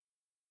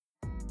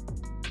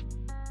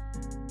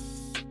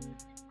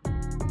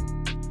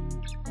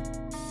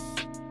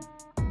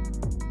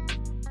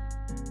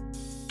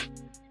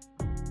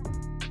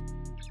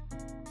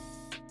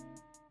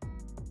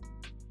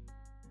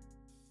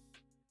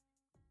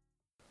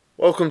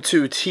Welcome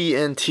to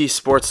TNT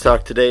Sports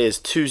Talk. Today is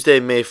Tuesday,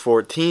 May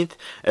 14th.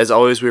 As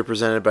always, we are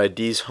presented by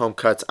D's Home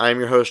Cuts. I'm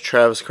your host,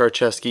 Travis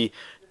Karcheski.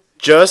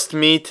 Just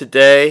me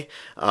today.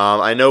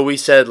 I know we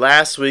said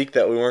last week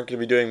that we weren't going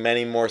to be doing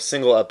many more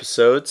single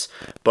episodes,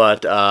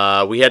 but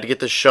we had to get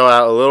the show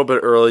out a little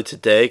bit early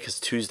today because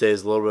Tuesday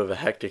is a little bit of a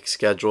hectic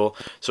schedule.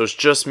 So it's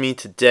just me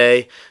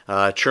today.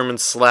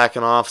 Truman's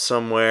slacking off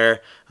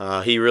somewhere.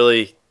 He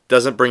really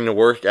doesn't bring the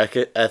work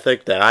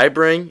ethic that I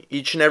bring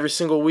each and every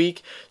single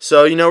week.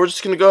 So, we're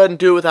just going to go ahead and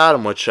do it without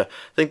him, which I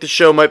think the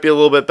show might be a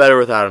little bit better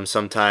without him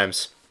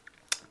sometimes.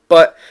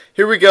 But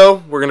here we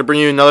go. We're going to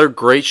bring you another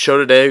great show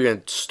today. We're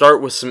going to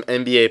start with some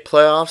NBA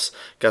playoffs.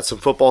 Got some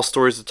football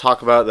stories to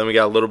talk about. Then we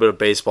got a little bit of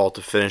baseball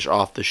to finish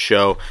off the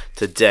show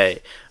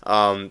today.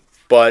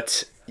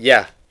 But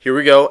yeah, here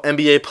we go.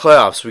 NBA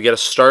playoffs. We got to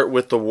start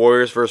with the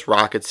Warriors versus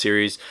Rockets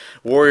series.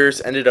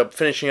 Warriors ended up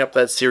finishing up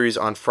that series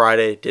on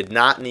Friday. Did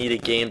not need a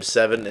Game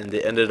 7, and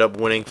they ended up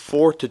winning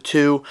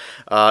 4-2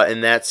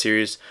 in that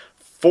series.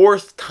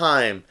 Fourth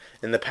time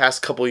in the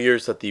past couple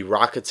years that the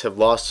Rockets have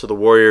lost to the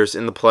Warriors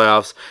in the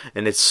playoffs,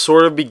 and it's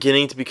sort of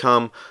beginning to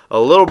become a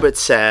little bit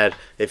sad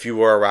if you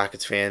were a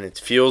Rockets fan. It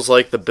feels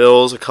like the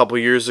Bills a couple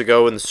years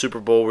ago in the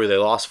Super Bowl where they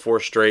lost 4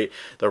 straight.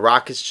 The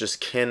Rockets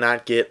just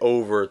cannot get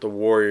over the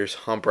Warriors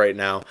hump right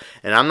now,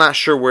 and I'm not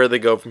sure where they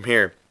go from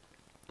here.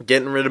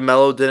 Getting rid of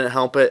Melo didn't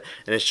help it,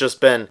 and it's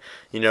just been,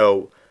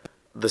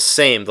 the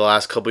same the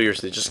last couple of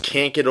years. They just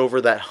can't get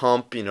over that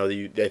hump.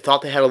 They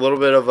thought they had a little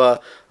bit of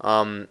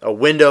a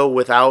window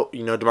without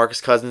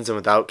DeMarcus Cousins and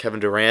without Kevin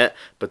Durant,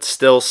 but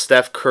still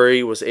Steph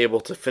Curry was able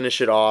to finish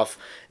it off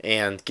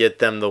and get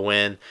them the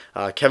win.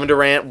 Kevin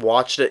Durant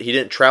watched it. He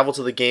didn't travel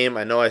to the game.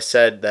 I know I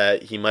said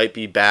that he might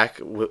be back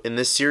in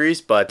this series,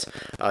 but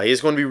he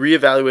is going to be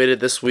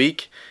reevaluated this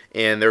week,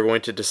 and they're going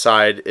to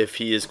decide if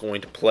he is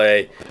going to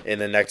play in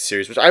the next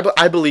series, which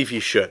I believe he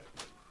should.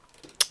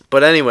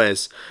 But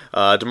anyways,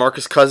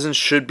 DeMarcus Cousins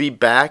should be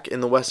back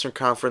in the Western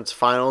Conference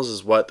Finals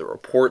is what the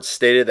report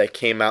stated that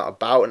came out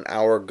about an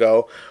hour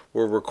ago.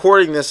 We're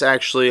recording this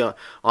actually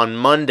on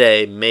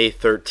Monday, May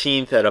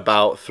 13th at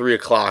about 3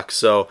 o'clock.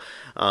 So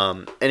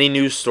any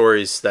news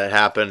stories that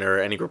happen or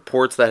any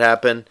reports that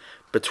happen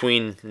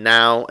between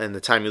now and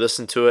the time you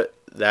listen to it,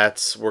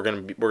 we're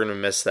gonna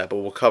miss that, but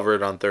we'll cover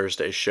it on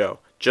Thursday's show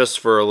just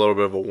for a little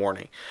bit of a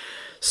warning.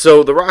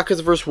 So the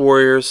Rockets versus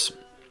Warriors.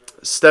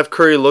 Steph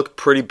Curry looked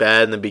pretty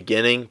bad in the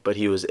beginning, but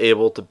he was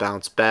able to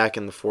bounce back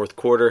in the fourth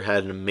quarter,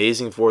 had an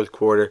amazing fourth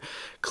quarter.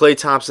 Klay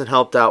Thompson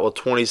helped out with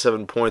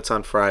 27 points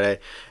on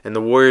Friday, and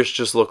the Warriors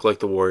just looked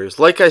like the Warriors.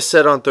 Like I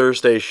said on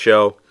Thursday's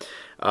show,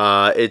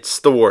 it's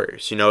the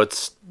Warriors.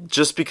 It's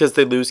just because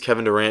they lose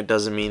Kevin Durant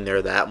doesn't mean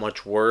they're that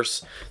much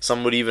worse.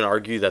 Some would even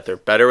argue that they're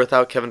better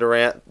without Kevin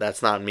Durant.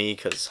 That's not me,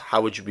 because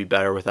how would you be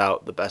better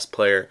without the best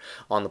player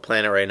on the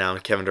planet right now,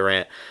 Kevin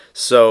Durant?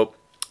 So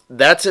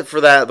that's it for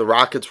that. The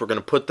Rockets, we're going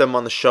to put them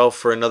on the shelf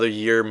for another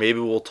year. Maybe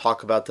we'll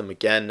talk about them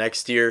again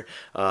next year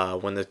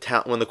when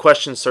the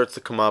question starts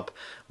to come up.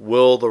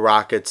 Will the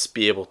Rockets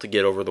be able to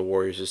get over the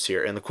Warriors this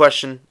year? And the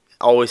question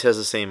always has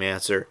the same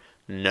answer: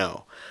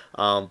 no.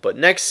 But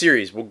next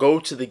series, we'll go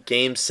to the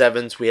Game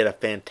 7s. We had a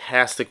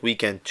fantastic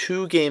weekend.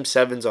 2 Game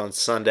 7s on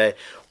Sunday.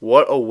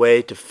 What a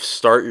way to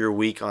start your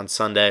week on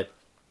Sunday.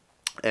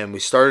 And we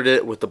started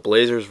it with the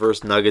Blazers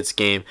versus Nuggets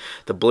game.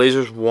 The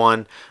Blazers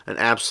won an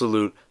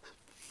absolute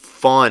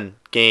fun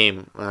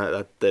game.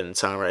 That didn't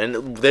sound right.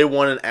 And they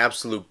won an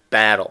absolute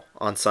battle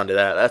on Sunday.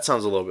 That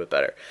sounds a little bit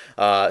better.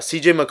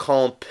 CJ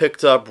McCollum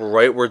picked up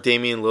right where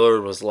Damian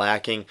Lillard was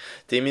lacking.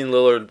 Damian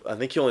Lillard, I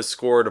think he only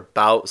scored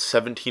about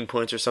 17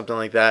 points or something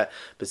like that.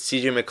 But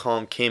CJ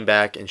McCollum came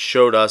back and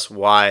showed us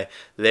why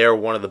they are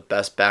one of the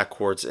best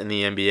backcourts in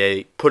the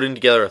NBA, putting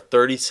together a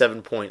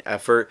 37-point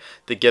effort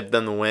to give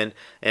them the win.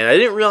 And I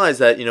didn't realize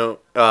that,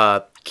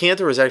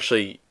 Kanter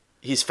was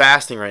he's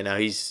fasting right now.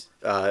 He's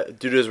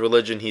due to his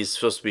religion, he's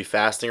supposed to be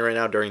fasting right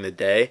now during the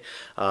day.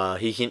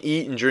 He can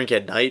eat and drink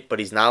at night, but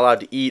he's not allowed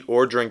to eat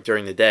or drink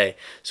during the day.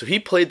 So he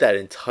played that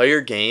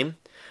entire game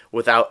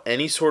without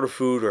any sort of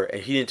food, or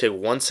he didn't take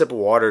one sip of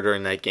water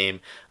during that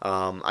game.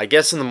 I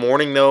guess in the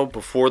morning, though,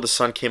 before the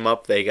sun came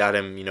up, they got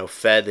him,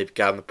 fed. They've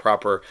got him the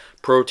proper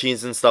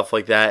proteins and stuff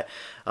like that,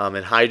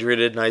 and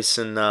hydrated nice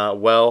and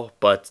well.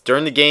 But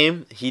during the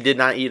game, he did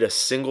not eat a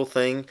single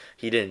thing.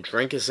 He didn't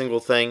drink a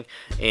single thing,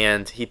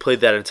 and he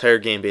played that entire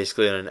game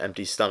basically on an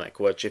empty stomach,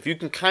 which, if you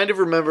can kind of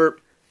remember,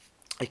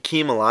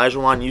 Hakeem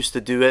Olajuwon used to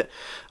do it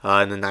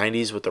in the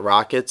 90s with the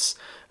Rockets.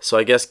 So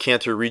I guess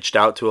Kanter reached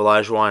out to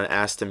Olajuwon and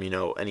asked him,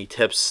 any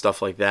tips,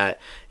 stuff like that.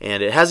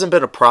 And it hasn't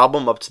been a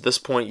problem up to this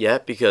point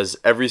yet, because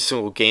every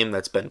single game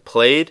that's been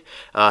played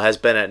has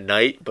been at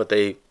night. But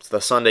the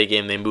Sunday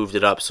game, they moved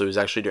it up, so it was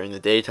actually during the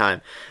daytime.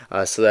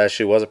 So that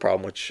actually was a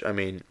problem, which,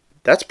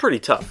 that's pretty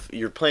tough.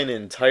 You're playing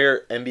an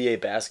entire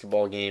NBA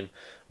basketball game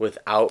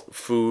without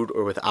food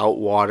or without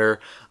water.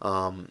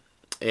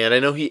 And I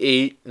know he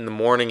ate in the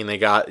morning, and they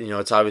got,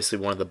 it's obviously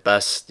one of the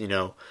best,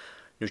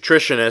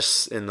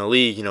 nutritionists in the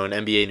league, an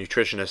NBA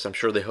nutritionist, I'm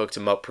sure they hooked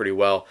him up pretty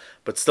well.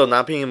 But still,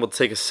 not being able to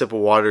take a sip of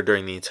water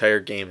during the entire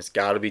game has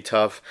got to be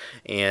tough,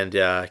 and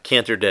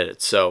Cantor did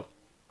it. So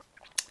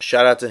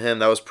shout out to him.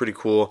 That was pretty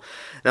cool.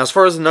 Now, as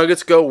far as the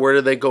Nuggets go, where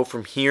do they go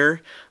from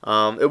here?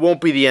 It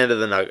won't be the end of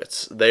the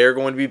Nuggets. They are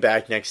going to be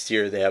back next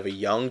year. They have a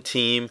young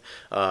team.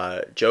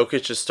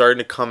 Jokic is starting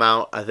to come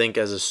out, I think,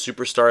 as a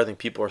superstar. I think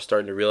people are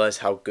starting to realize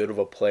how good of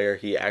a player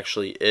he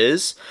actually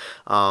is.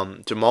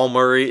 Jamal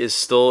Murray is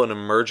still an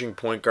emerging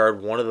point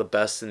guard, one of the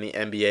best in the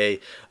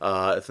NBA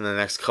in the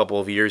next couple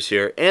of years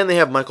here. And they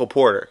have Michael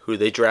Porter, who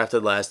they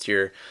drafted last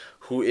year,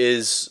 who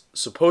is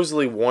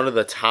supposedly one of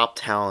the top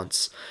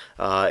talents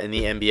in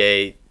the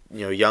NBA,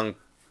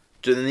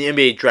 in the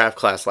NBA draft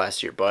class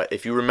last year. But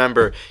if you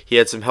remember, he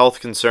had some health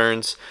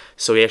concerns,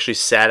 so he actually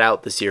sat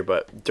out this year.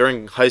 But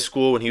during high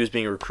school, when he was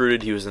being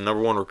recruited, he was the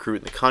number one recruit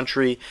in the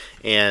country,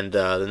 and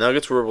the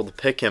Nuggets were able to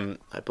pick him,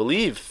 I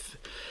believe,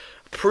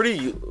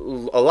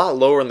 a lot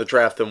lower in the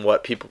draft than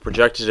what people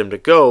projected him to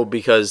go,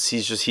 because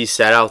he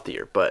sat out the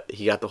year. But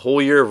he got the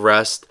whole year of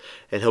rest,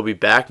 and he'll be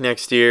back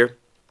next year.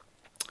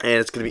 And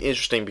it's going to be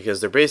interesting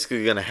because they're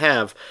basically going to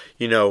have,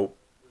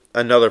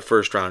 another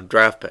first-round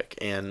draft pick.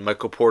 And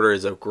Michael Porter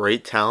is a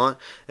great talent,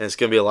 and it's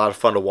going to be a lot of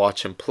fun to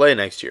watch him play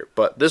next year.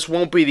 But this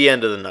won't be the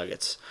end of the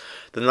Nuggets.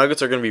 The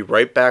Nuggets are going to be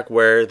right back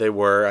where they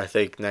were, I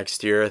think,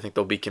 next year. I think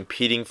they'll be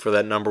competing for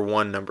that number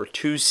 1, number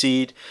 2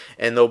 seed,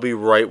 and they'll be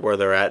right where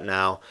they're at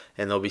now,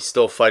 and they'll be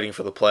still fighting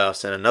for the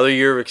playoffs. And another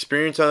year of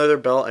experience under their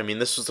belt. I mean,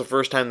 this was the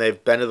first time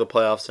they've been to the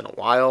playoffs in a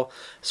while,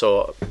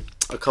 so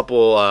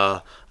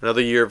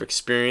another year of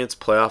experience,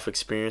 playoff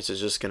experience, is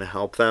just going to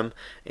help them.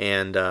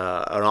 And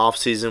an off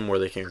season where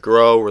they can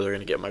grow, where they're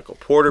going to get Michael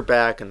Porter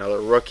back, another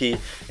rookie,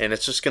 and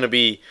it's just going to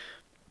be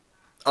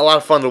a lot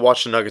of fun to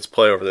watch the Nuggets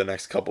play over the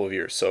next couple of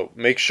years. So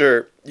make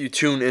sure you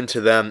tune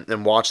into them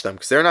and watch them,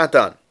 because they're not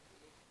done.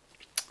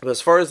 But as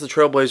far as the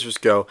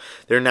Trailblazers go,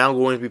 they're now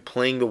going to be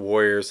playing the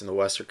Warriors in the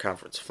Western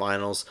Conference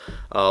Finals.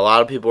 A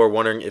lot of people are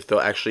wondering if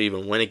they'll actually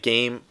even win a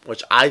game,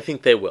 which I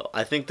think they will.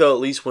 I think they'll at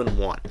least win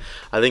one.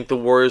 I think the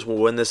Warriors will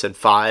win this in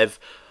 5,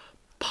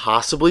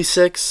 possibly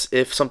 6,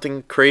 if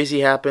something crazy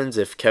happens.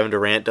 If Kevin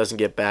Durant doesn't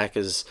get back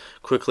as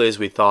quickly as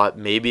we thought,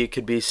 maybe it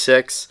could be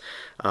 6.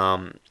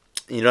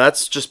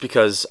 That's just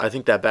because I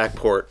think that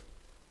backcourt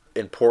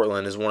in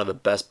Portland is one of the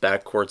best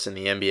backcourts in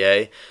the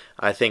NBA.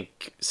 I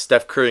think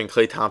Steph Curry and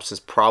Klay Thompson is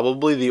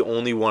probably the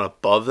only one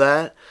above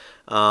that.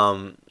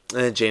 And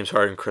then James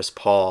Harden, Chris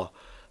Paul.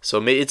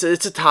 So it's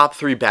a top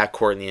 3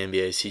 backcourt in the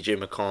NBA,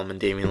 CJ McCollum and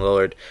Damian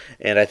Lillard.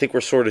 And I think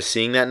we're sort of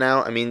seeing that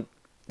now. I mean,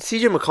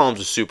 CJ McCollum's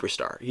a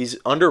superstar. He's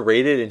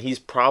underrated, and he's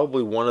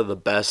probably one of the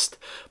best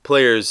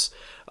players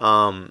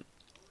in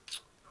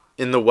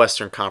the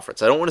Western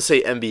Conference. I don't want to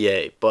say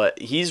NBA, but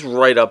he's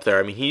right up there.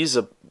 I mean, he's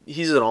an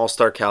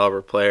all-star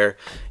caliber player,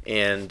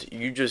 and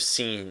you just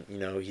seen,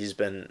 he's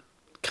been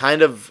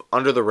kind of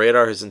under the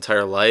radar his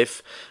entire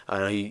life.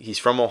 He's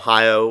from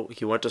Ohio.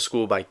 He went to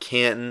school by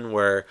Canton,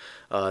 where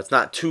it's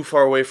not too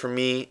far away from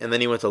me, and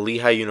then he went to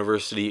Lehigh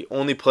University,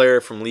 only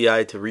player from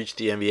Lehigh to reach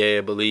the NBA,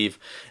 I believe,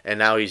 and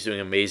now he's doing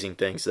amazing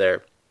things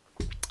there.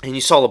 And you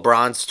saw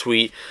LeBron's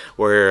tweet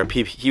where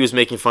he was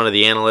making fun of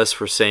the analysts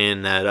for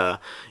saying that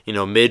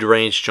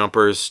mid-range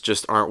jumpers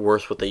just aren't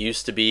worth what they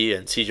used to be,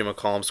 and CJ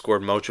McCollum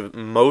scored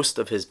most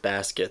of his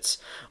baskets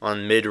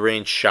on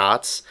mid-range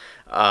shots.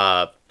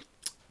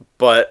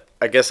 But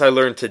I guess I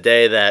learned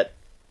today that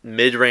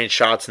mid-range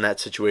shots in that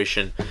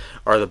situation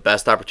are the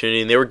best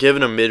opportunity, and they were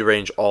giving him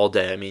mid-range all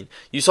day. I mean,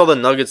 you saw the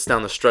Nuggets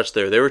down the stretch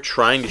there. They were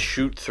trying to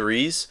shoot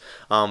threes,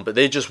 but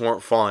they just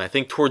weren't falling. I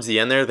think towards the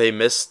end there, they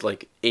missed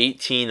like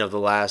 18 of the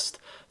last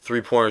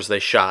three-pointers they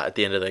shot at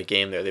the end of that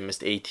game there. They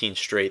missed 18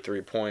 straight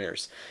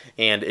three-pointers,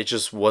 and it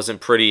just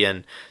wasn't pretty.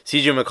 And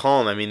CJ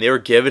McCollum, I mean, they were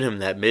giving him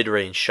that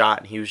mid-range shot,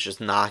 and he was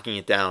just knocking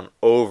it down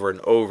over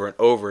and over and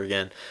over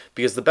again,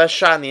 because the best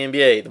shot in the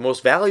NBA, the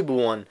most valuable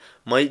one,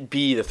 might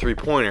be the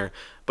three-pointer,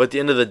 but at the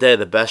end of the day,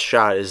 the best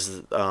shot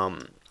is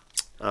the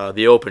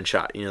open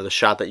shot, the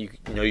shot that you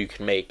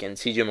can make. And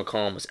CJ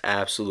McCollum was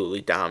absolutely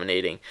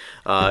dominating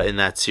in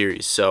that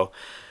series. So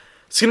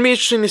it's going to be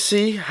interesting to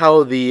see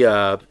how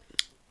the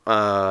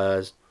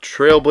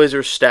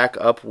Trailblazers stack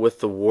up with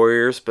the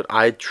Warriors, but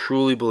I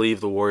truly believe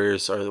the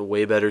Warriors are the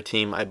way better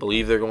team. I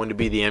believe they're going to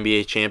be the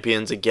NBA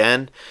champions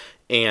again,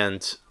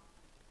 and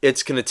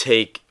it's going to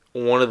take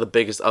one of the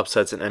biggest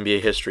upsets in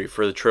NBA history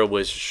for the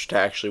Trailblazers to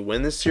actually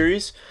win this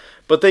series.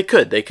 But they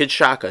could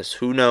shock us.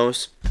 Who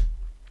knows?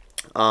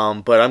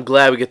 But I'm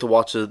glad we get to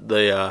watch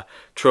the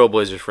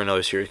Trailblazers for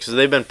another series, because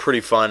they've been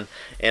pretty fun.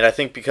 And I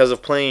think because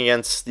of playing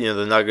against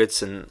the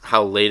Nuggets and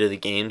how late the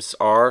games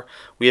are,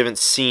 we haven't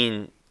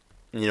seen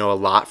a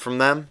lot from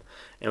them,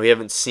 and we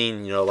haven't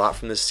seen a lot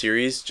from this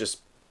series.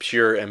 Just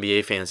pure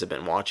NBA fans have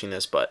been watching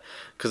this, but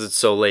because it's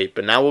so late.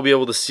 But now we'll be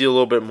able to see a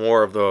little bit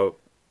more of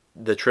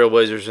the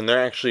Trailblazers, and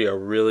they're actually a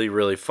really,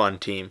 really fun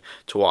team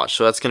to watch.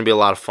 So that's going to be a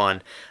lot of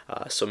fun.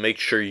 So make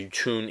sure you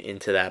tune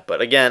into that.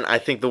 But again, I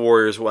think the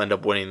Warriors will end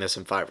up winning this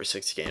in 5 or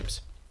 6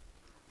 games.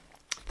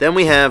 Then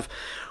we have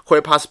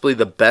quite possibly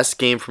the best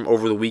game from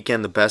over the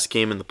weekend, the best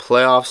game in the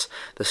playoffs.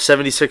 The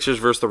 76ers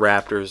versus the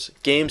Raptors.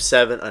 Game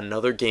 7,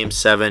 another Game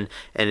 7,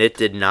 and it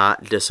did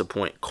not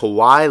disappoint.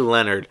 Kawhi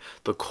Leonard,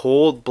 the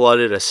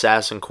cold-blooded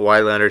assassin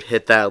Kawhi Leonard,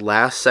 hit that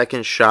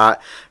last-second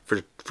shot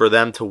for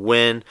them to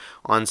win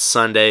on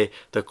Sunday.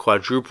 The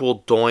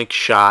quadruple doink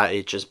shot,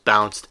 it just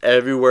bounced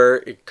everywhere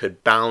it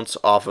could bounce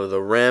off of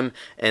the rim,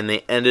 and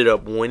they ended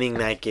up winning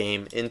that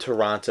game in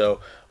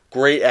Toronto.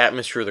 Great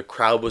atmosphere, the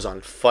crowd was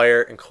on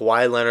fire, and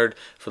Kawhi Leonard,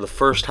 for the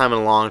first time in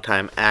a long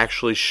time,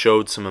 actually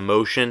showed some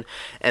emotion.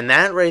 And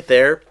that right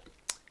there,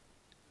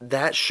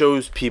 that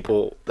shows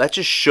people, that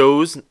just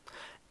shows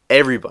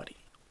everybody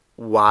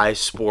why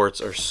sports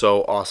are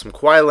so awesome.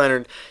 Kawhi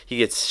Leonard, he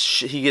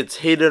gets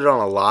hated on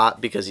a lot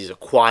because he's a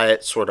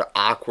quiet, sort of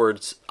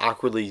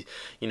awkwardly,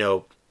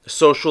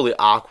 socially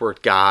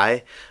awkward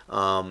guy.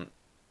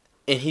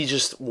 And he's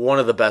just one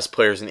of the best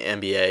players in the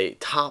NBA,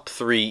 top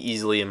 3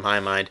 easily in my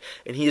mind.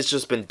 And he has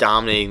just been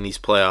dominating these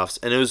playoffs,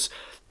 and it was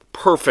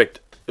perfect.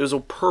 It was a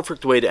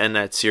perfect way to end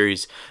that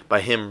series by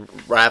him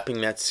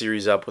wrapping that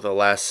series up with a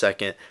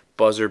last-second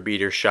buzzer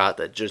beater shot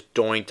that just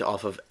doinked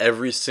off of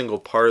every single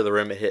part of the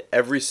rim. It hit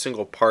every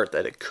single part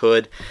that it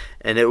could,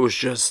 and it was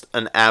just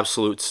an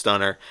absolute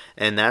stunner.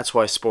 And that's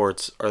why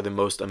sports are the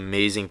most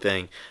amazing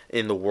thing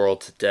in the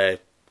world today.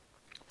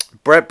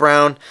 Brett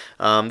Brown,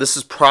 this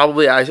is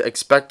probably, I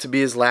expect, to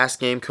be his last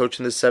game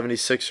coaching the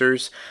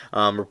 76ers.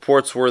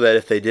 Reports were that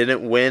if they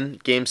didn't win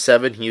Game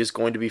 7, he was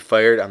going to be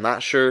fired. I'm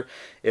not sure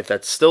if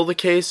that's still the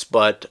case,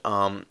 but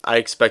I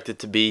expect it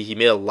to be. He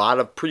made a lot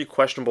of pretty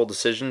questionable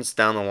decisions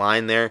down the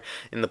line there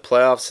in the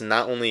playoffs, and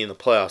not only in the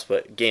playoffs,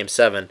 but Game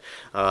 7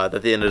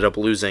 that they ended up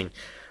losing.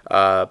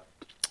 Joel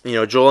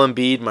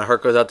Embiid, my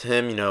heart goes out to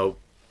him.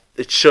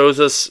 It shows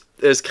us,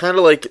 it's kind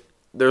of like,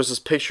 there's this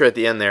picture at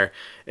the end there.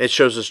 It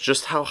shows us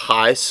just how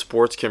high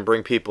sports can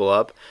bring people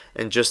up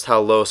and just how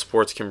low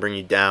sports can bring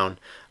you down.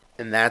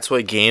 And that's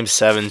what Game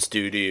 7s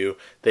do to you.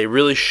 They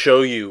really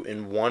show you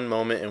in one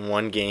moment, in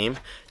one game,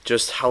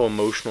 just how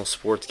emotional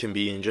sports can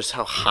be and just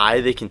how high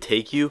they can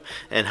take you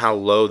and how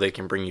low they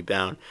can bring you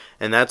down.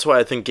 And that's why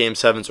I think Game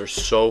 7s are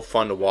so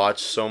fun to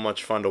watch, so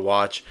much fun to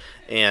watch.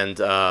 And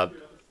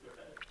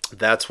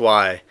that's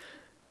why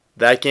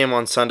that game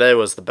on Sunday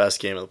was the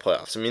best game of the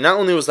playoffs. I mean, not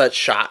only was that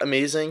shot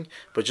amazing,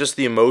 but just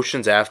the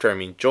emotions after. I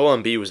mean, Joel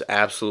Embiid was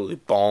absolutely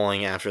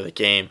bawling after the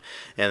game.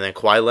 And then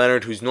Kawhi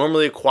Leonard, who's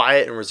normally a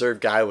quiet and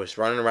reserved guy, was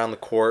running around the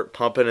court,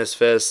 pumping his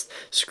fists,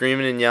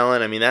 screaming and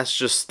yelling. I mean, that's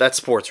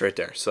sports right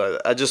there. So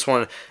I just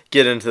want to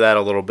get into that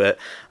a little bit.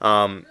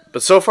 But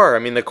so far, I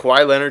mean, the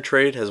Kawhi Leonard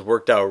trade has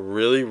worked out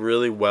really,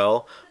 really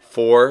well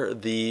for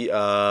the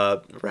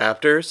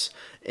Raptors.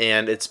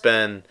 And it's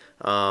been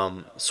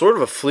sort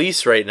of a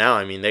fleece right now.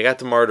 I mean, they got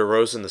DeMar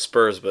DeRozan, the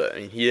Spurs, but I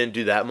mean, he didn't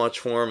do that much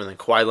for him. And then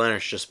Kawhi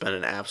Leonard's just been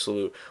an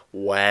absolute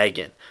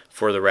wagon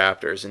for the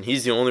Raptors, and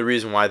he's the only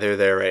reason why they're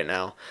there right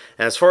now.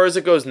 And as far as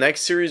it goes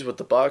next series with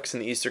the Bucks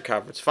in the Eastern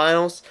Conference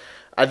Finals,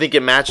 I think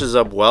it matches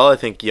up well. I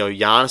think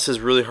Giannis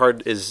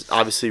is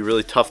obviously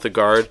really tough to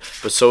guard,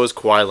 but so is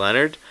Kawhi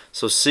Leonard.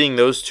 So seeing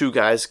those two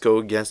guys go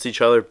against each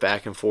other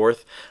back and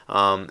forth,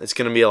 it's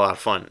going to be a lot of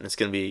fun. It's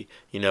going to be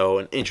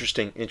an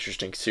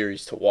interesting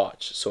series to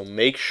watch. So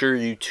make sure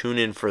you tune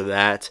in for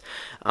that.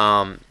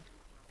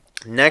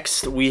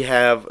 Next, we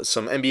have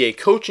some NBA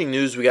coaching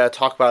news we got to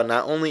talk about.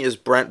 Not only is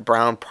Brett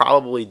Brown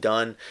probably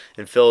done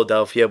in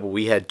Philadelphia, but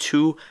we had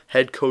 2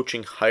 head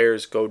coaching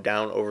hires go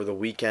down over the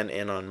weekend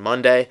and on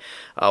Monday.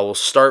 We'll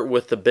start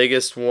with the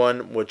biggest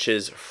one, which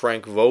is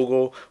Frank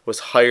Vogel was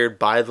hired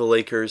by the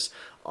Lakers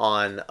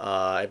on,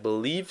 I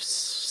believe,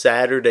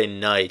 Saturday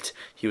night.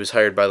 He was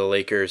hired by the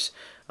Lakers.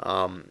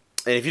 And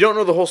if you don't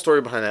know the whole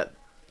story behind that,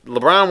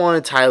 LeBron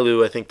wanted Ty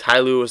Lue. I think Ty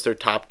Lue was their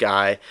top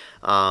guy.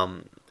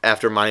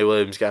 After Monty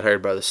Williams got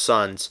hired by the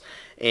Suns.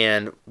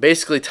 And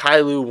basically Ty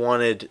Lue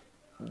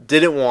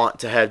didn't want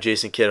to have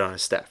Jason Kidd on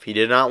his staff. He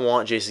did not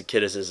want Jason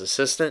Kidd as his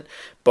assistant,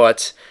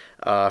 but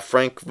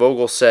Frank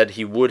Vogel said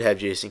he would have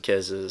Jason Kidd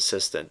as his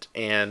assistant.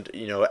 And,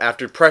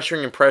 after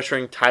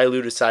pressuring, Ty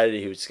Lue decided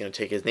he was going to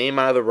take his name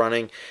out of the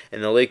running,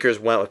 and the Lakers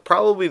went with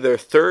probably their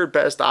third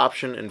best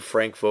option in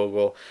Frank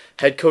Vogel.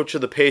 Head coach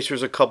of the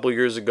Pacers a couple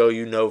years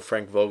ago,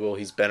 Frank Vogel.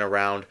 He's been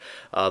around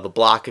the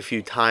block a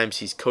few times.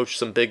 He's coached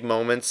some big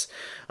moments.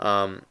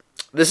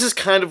 This is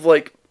kind of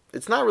like,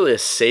 it's not really a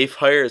safe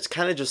hire. It's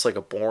kind of just like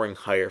a boring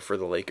hire for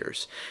the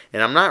Lakers.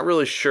 And I'm not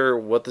really sure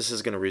what this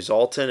is going to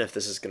result in, if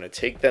this is going to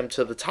take them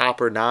to the top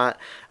or not.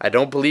 I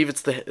don't believe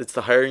it's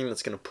the hiring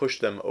that's going to push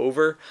them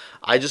over.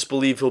 I just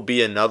believe he'll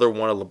be another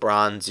one of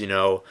LeBron's,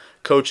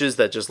 coaches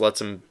that just lets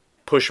him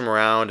push him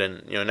around.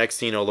 And, next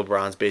thing you know,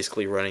 LeBron's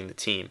basically running the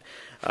team.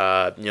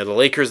 The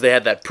Lakers, they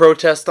had that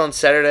protest on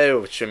Saturday,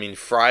 which,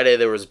 Friday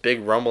there was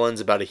big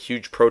rumblings about a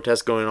huge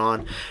protest going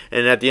on.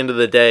 And at the end of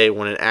the day,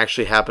 when it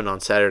actually happened on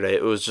Saturday,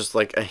 it was just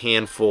like a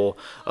handful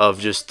of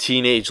just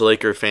teenage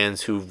Laker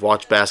fans who've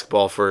watched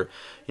basketball for,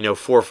 4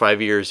 or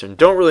 5 years and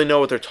don't really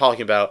know what they're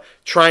talking about,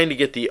 trying to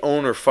get the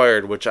owner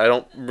fired, which I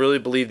don't really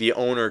believe the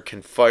owner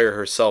can fire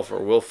herself or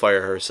will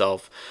fire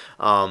herself.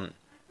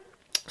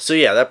 So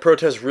yeah, that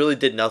protest really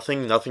did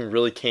nothing. Nothing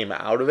really came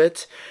out of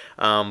it.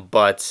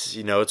 But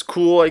it's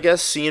cool, I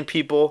guess, seeing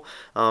people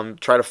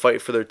try to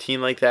fight for their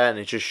team like that, and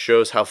it just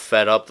shows how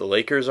fed up the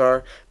Lakers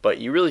are. But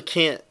you really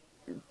can't.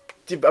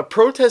 A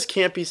protest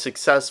can't be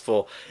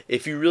successful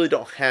if you really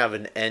don't have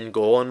an end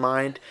goal in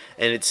mind.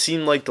 And it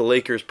seemed like the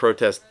Lakers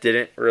protest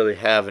didn't really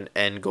have an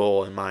end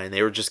goal in mind.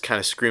 They were just kind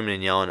of screaming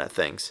and yelling at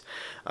things.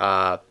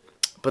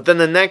 But then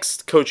the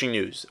next coaching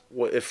news,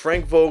 if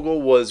Frank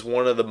Vogel was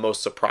one of the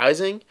most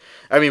surprising,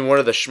 one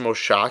of the most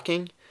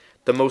shocking,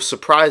 the most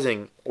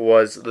surprising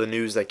was the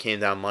news that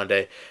came down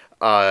Monday.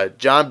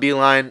 John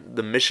Beilein,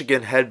 the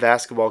Michigan head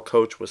basketball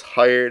coach, was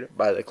hired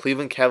by the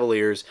Cleveland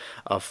Cavaliers,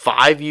 a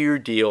 5-year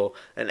deal.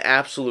 An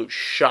absolute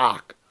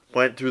shock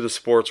went through the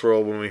sports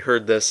world when we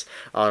heard this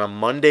on a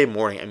Monday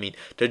morning.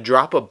 To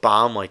drop a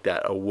bomb like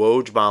that, a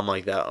Woj bomb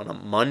like that on a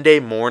Monday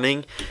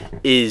morning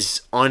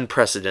is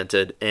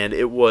unprecedented, and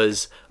it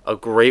was a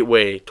great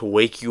way to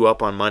wake you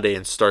up on Monday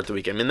and start the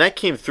week. That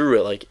came through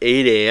at like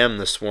 8 a.m.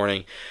 this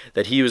morning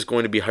that he was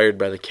going to be hired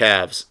by the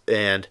Cavs,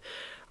 and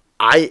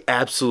I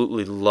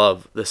absolutely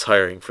love this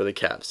hiring for the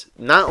Cavs.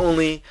 Not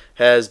only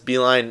has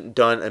Beilein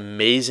done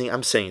amazing,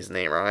 I'm saying his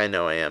name wrong, I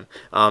know I am,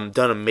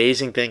 done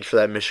amazing things for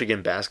that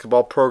Michigan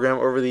basketball program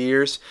over the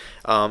years,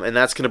 and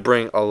that's going to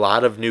bring a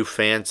lot of new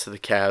fans to the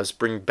Cavs,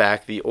 bring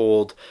back the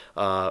old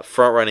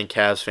front-running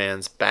Cavs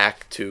fans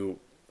back to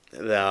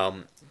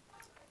the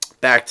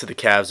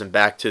Cavs and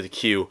back to the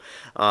Q.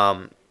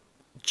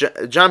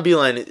 John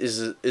Beilein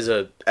is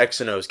a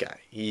X and O's guy.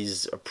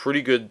 He's a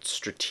pretty good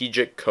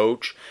strategic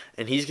coach,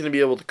 and he's going to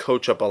be able to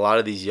coach up a lot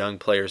of these young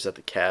players that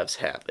the Cavs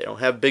have. They don't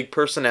have big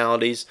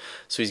personalities,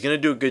 so he's going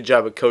to do a good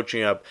job of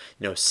coaching up,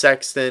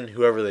 Sexton,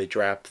 whoever they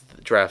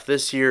draft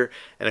this year,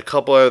 and a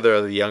couple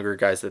other younger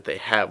guys that they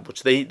have,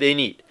 which they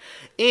need.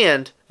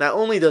 And not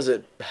only does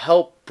it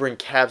help bring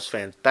Cavs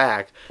fans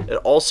back, it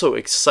also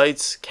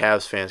excites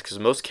Cavs fans, because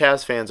most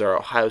Cavs fans are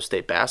Ohio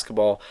State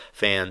basketball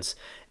fans.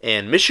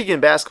 And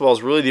Michigan basketball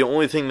is really the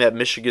only thing that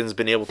Michigan's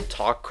been able to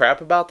talk crap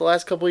about the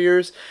last couple of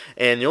years.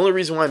 And the only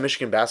reason why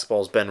Michigan basketball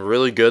has been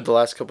really good the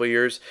last couple of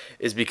years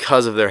is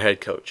because of their head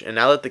coach. And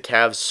now that the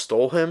Cavs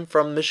stole him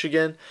from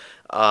Michigan,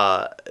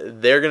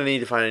 they're going to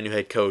need to find a new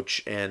head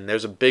coach. And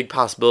there's a big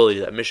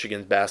possibility that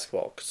Michigan's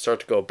basketball could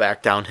start to go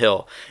back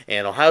downhill.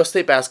 And Ohio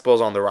State basketball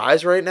is on the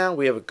rise right now.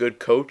 We have a good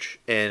coach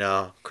in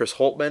Chris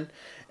Holtmann.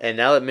 And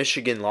now that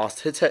Michigan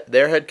lost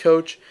their head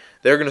coach,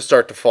 they're going to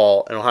start to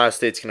fall, and Ohio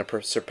State's going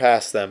to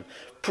surpass them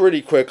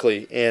pretty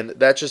quickly, and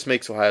that just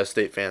makes Ohio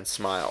State fans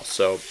smile.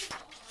 So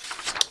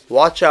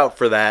watch out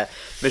for that.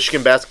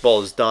 Michigan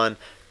basketball is done.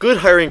 Good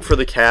hiring for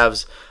the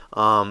Cavs.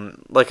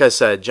 Like I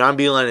said, John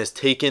Beilein has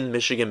taken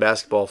Michigan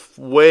basketball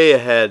way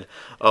ahead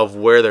of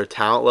where their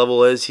talent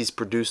level is. He's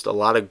produced a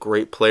lot of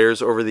great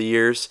players over the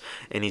years,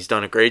 and he's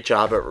done a great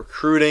job at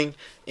recruiting.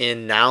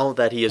 And now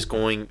that he is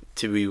going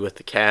to be with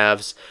the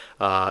Cavs,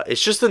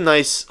 it's just a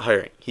nice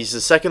hiring. He's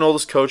the second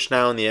oldest coach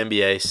now in the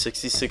NBA,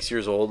 66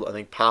 years old. I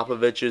think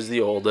Popovich is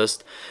the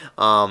oldest.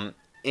 And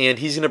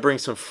he's going to bring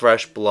some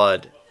fresh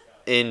blood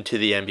into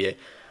the NBA.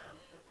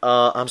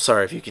 I'm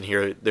sorry if you can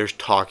hear it. There's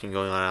talking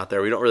going on out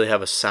there. We don't really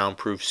have a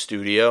soundproof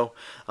studio.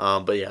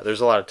 But yeah,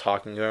 there's a lot of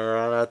talking going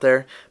on out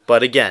there.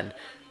 But again,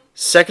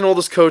 second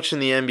oldest coach in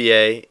the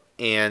NBA,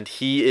 and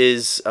he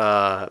is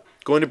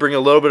going to bring a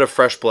little bit of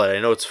fresh blood.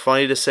 I know it's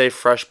funny to say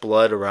fresh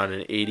blood around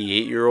an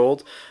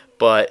 88-year-old,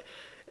 but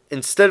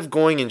instead of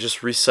going and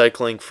just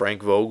recycling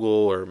Frank Vogel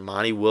or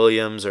Monty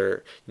Williams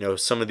or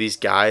some of these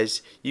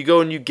guys, you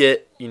go and you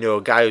get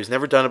a guy who's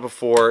never done it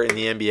before in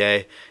the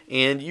NBA,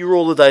 and you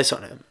roll the dice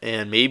on him.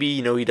 And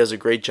maybe he does a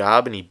great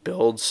job and he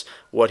builds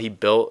what he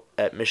built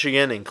at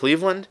Michigan and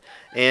Cleveland,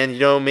 and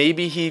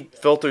maybe he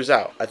filters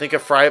out. I think a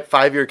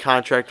 5-year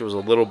contract was a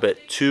little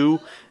bit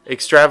too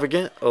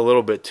extravagant, a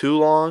little bit too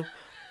long,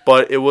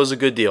 but it was a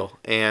good deal,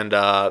 and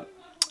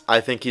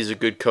I think he's a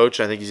good coach.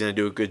 I think he's going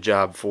to do a good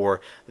job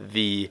for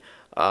the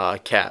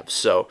Cavs.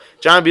 So,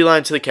 John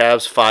Beilein to the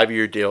Cavs,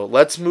 5-year deal.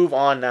 Let's move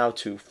on now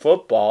to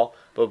football.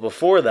 But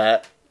before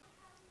that,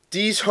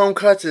 D's Home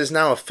Cuts is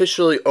now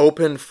officially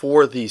open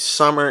for the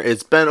summer.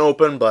 It's been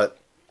open, but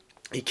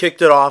he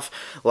kicked it off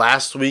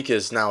last week.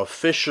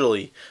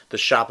 The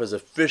shop is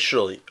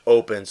officially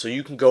open. So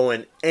you can go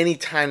in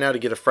anytime now to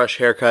get a fresh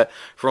haircut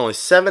for only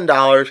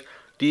 $7.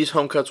 D's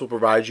Home Cuts will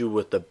provide you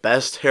with the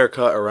best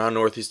haircut around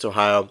Northeast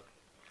Ohio,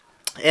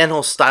 and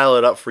he'll style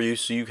it up for you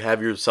so you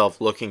have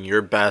yourself looking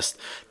your best.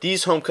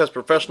 D's Home Cuts,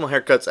 professional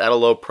haircuts at a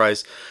low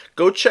price.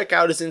 Go check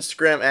out his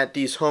Instagram at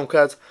D's Home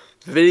Cuts.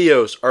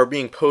 Videos are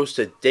being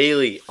posted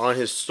daily on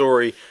his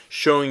story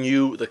showing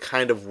you the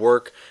kind of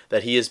work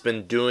that he has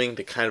been doing,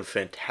 the kind of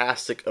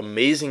fantastic,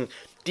 amazing,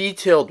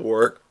 detailed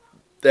work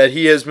that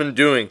he has been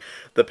doing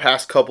the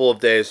past couple of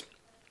days.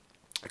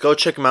 Go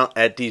check him out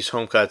at D's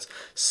Home Cuts.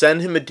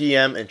 Send him a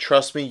DM, and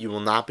trust me, you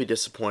will not be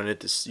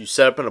disappointed. You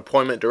set up an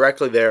appointment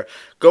directly there.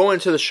 Go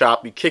into the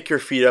shop. You kick your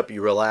feet up.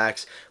 You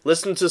relax.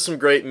 Listen to some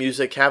great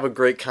music. Have a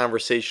great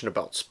conversation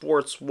about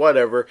sports,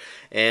 whatever.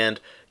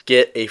 And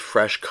get a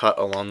fresh cut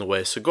along the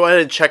way. So go ahead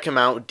and check him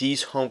out,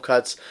 D's Home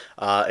Cuts,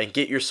 and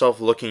get yourself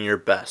looking your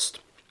best.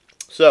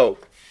 So,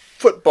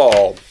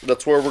 football,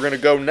 that's where we're going to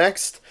go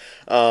next.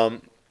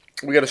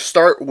 We got to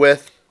start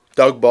with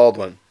Doug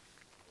Baldwin.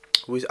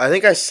 I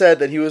think I said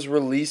that he was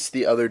released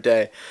the other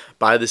day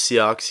by the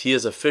Seahawks. He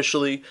has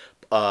officially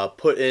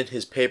put in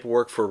his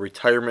paperwork for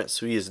retirement,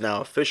 so he is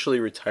now officially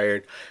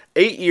retired.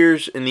 8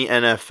 years in the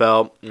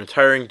NFL,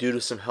 retiring due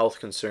to some health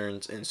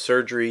concerns and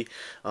surgery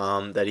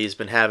that he's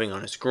been having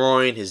on his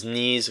groin, his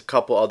knees, a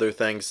couple other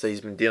things that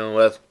he's been dealing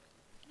with.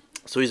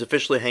 So he's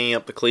officially hanging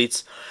up the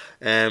cleats,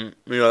 and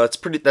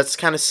that's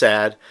kind of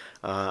sad.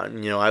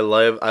 I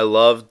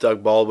love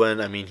Doug Baldwin.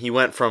 I mean, he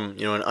went from an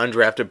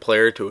undrafted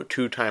player to a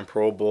 2-time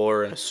Pro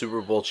Bowler and a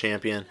Super Bowl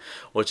champion,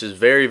 which is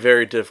very,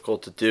 very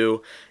difficult to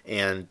do,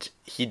 and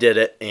he did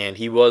it. And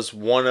he was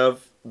one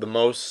of the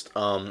most,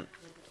 I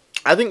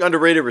think,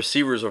 underrated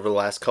receivers over the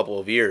last couple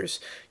of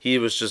years. He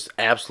was just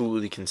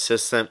absolutely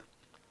consistent.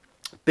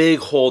 Big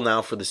hole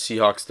now for the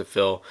Seahawks to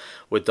fill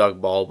with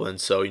Doug Baldwin.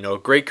 So, a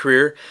great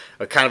career.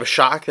 Kind of a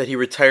shock that he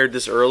retired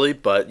this early,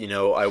 but,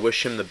 I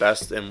wish him the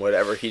best in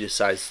whatever he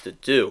decides to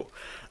do.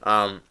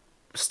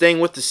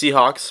 Staying with the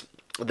Seahawks,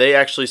 they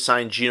actually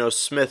signed Geno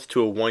Smith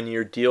to a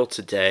 1-year deal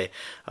today.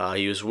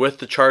 He was with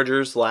the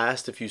Chargers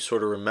last, if you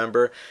sort of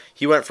remember.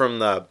 He went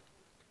from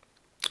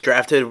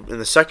drafted in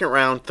the second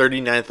round,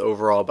 39th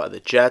overall by the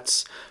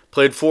Jets.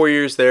 Played 4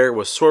 years there,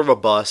 was sort of a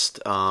bust.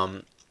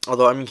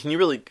 Although, can you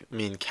really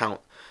count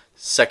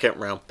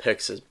second-round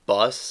picks as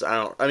busts?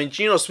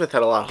 Geno Smith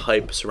had a lot of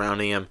hype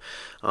surrounding him,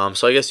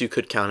 so I guess you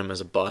could count him as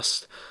a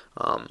bust.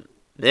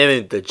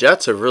 The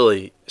Jets have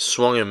really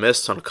swung and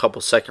missed on a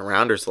couple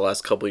second-rounders the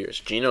last couple years.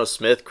 Geno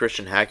Smith,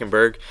 Christian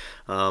Hackenberg.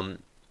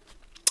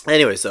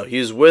 Anyways, though, he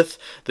was with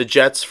the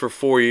Jets for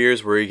 4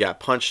 years where he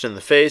got punched in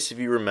the face, if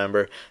you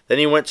remember. Then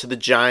he went to the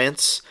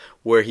Giants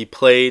where he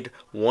played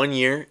 1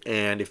 year,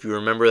 and if you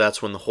remember,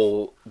 that's when the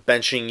whole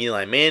benching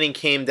Eli Manning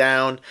came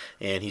down,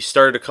 and he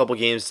started a couple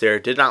games there,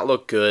 did not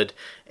look good,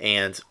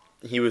 and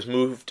he was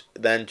moved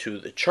then to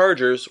the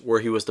Chargers where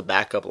he was the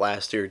backup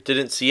last year.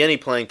 Didn't see any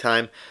playing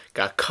time,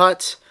 got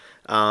cut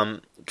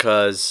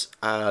because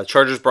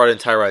Chargers brought in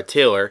Tyrod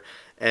Taylor,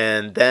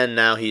 and then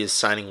now he is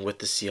signing with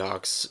the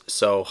Seahawks.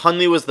 So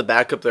Hundley was the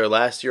backup there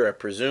last year. I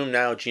presume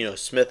now Geno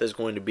Smith is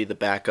going to be the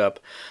backup.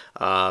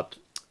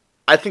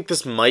 I think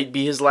this might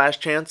be his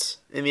last chance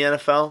in the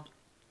NFL.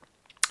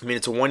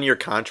 It's a 1-year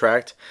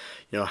contract.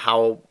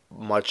 How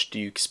much do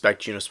you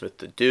expect Geno Smith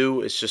to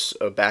do? It's just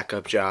a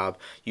backup job.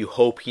 You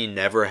hope he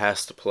never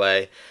has to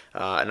play.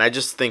 And I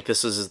just think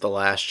this is the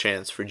last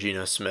chance for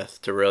Geno Smith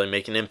to really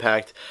make an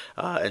impact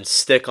and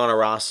stick on a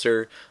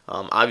roster.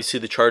 Obviously,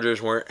 the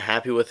Chargers weren't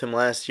happy with him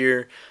last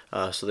year,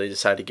 so they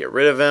decided to get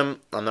rid of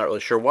him. I'm not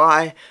really sure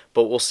why,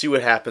 but we'll see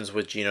what happens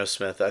with Geno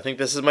Smith. I think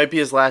this might be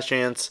his last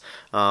chance.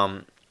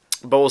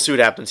 But we'll see what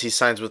happens. He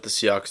signs with the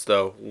Seahawks,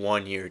 though,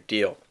 1-year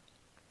deal.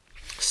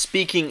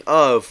 Speaking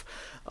of,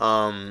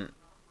 I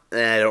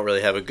don't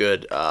really have a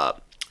good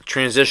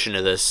transition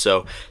to this.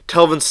 So,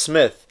 Telvin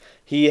Smith,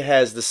 he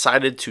has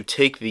decided to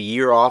take the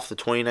year off, the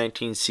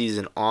 2019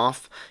 season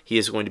off. He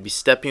is going to be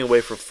stepping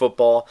away from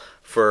football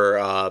for,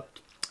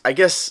 I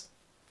guess,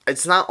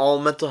 it's not all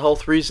mental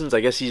health reasons. I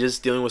guess he's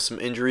just dealing with some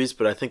injuries,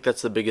 but I think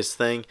that's the biggest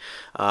thing.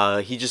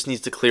 He just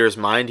needs to clear his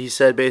mind, he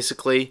said,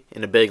 basically,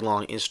 in a big,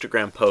 long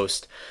Instagram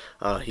post.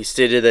 He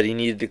stated that he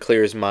needed to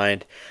clear his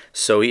mind,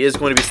 so he is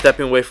going to be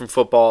stepping away from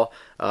football.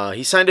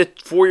 He signed a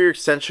 4-year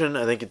extension,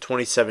 I think, in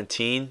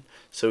 2017,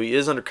 so he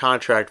is under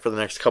contract for the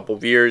next couple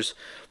of years.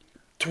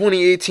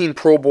 2018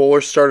 Pro Bowler,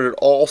 started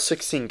all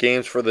 16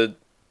 games for the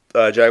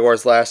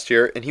Jaguars last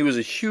year, and he was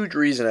a huge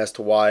reason as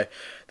to why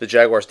the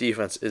Jaguars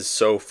defense is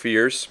so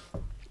fierce.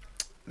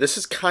 This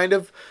is kind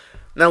of...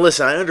 Now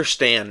listen, I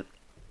understand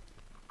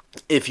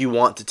if you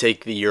want to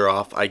take the year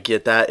off. I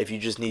get that. If you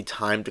just need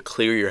time to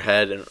clear your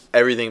head and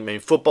everything.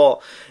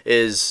 Football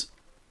is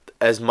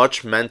as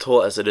much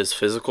mental as it is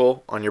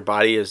physical on your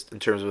body as in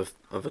terms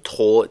of a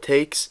toll it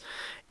takes.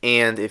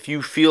 And if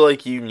you feel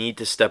like you need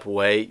to step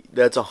away,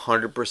 that's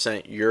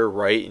 100% your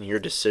right and your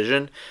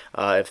decision,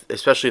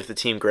 especially if the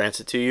team grants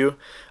it to you.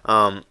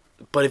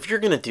 But if you're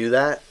going to do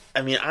that,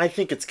 I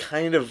think it's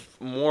kind of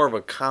more of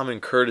a common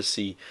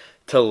courtesy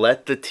to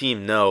let the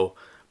team know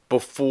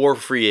before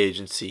free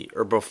agency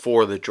or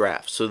before the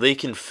draft so they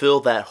can fill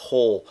that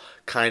hole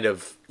kind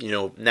of,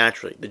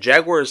 naturally. The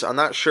Jaguars, I'm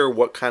not sure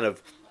what kind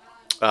of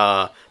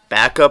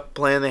backup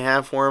plan they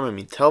have for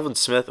him. Telvin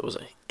Smith was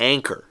an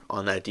anchor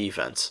on that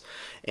defense.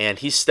 And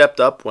he stepped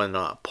up when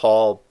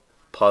Paul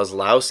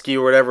Pozlowski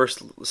or whatever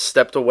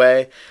stepped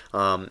away.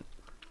 And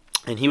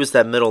he was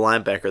that middle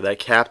linebacker, that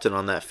captain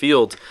on that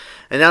field.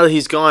 And now that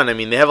he's gone,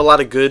 they have a lot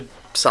of good,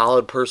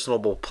 solid,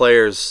 personable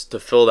players to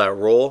fill that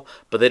role.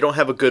 But they don't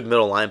have a good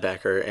middle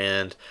linebacker.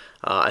 And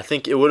I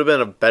think it would have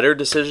been a better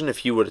decision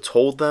if you would have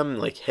told them,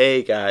 like,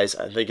 hey, guys,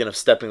 I'm thinking of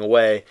stepping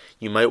away.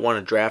 You might want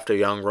to draft a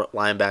young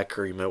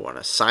linebacker. You might want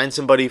to sign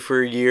somebody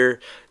for a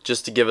year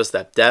just to give us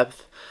that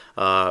depth.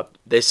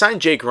 They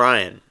signed Jake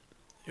Ryan,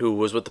 who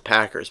was with the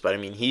Packers. But, I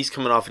mean, he's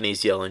coming off an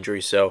ACL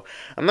injury, so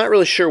I'm not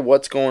really sure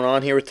what's going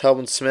on here with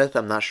Telvin Smith.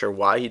 I'm not sure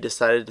why he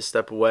decided to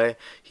step away.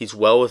 He's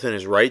well within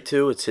his right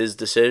to. It's his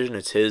decision.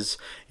 It's his,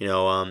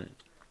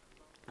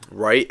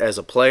 right as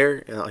a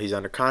player. He's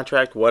under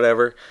contract,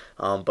 whatever.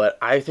 But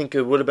I think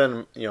it would have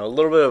been, a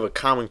little bit of a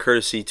common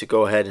courtesy to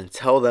go ahead and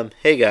tell them,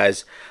 hey,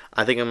 guys,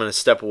 I think I'm going to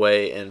step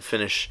away and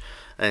finish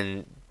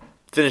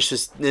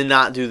this and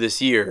not do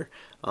this year.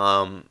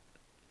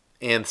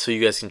 And so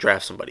you guys can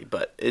draft somebody.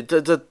 But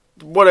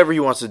whatever he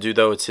wants to do,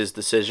 though, it's his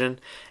decision.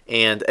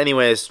 And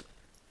anyways,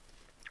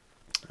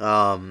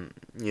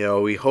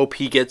 we hope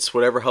he gets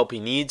whatever help he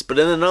needs. But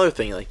then another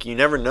thing, you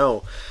never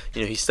know.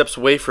 He steps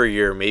away for a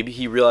year. Maybe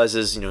he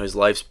realizes, his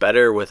life's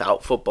better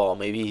without football.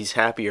 Maybe he's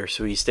happier,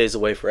 so he stays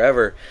away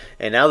forever.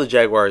 And now the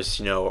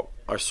Jaguars,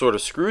 are sort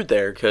of screwed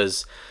there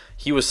because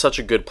he was such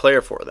a good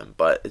player for them.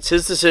 But it's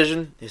his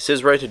decision. It's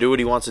his right to do what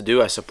he wants to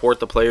do. I support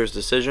the player's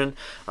decision.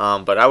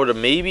 But I would have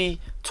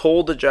maybe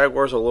told the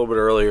Jaguars a little bit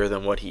earlier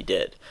than what he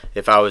did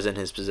if I was in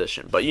his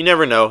position. But you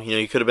never know.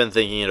 You could have been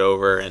thinking it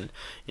over, and,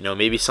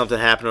 maybe something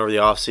happened over the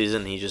offseason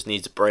and he just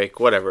needs a break.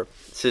 Whatever.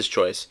 It's his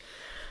choice.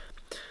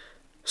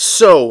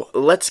 So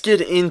let's get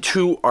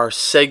into our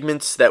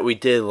segments that we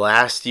did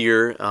last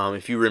year.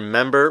 If you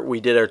remember, we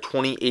did our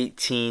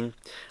 2018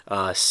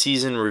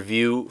 season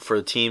review for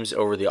the teams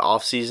over the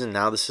offseason.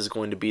 Now this is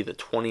going to be the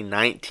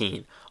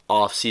 2019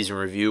 off-season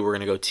review. We're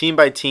going to go team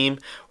by team.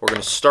 We're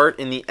going to start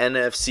in the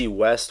NFC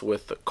West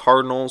with the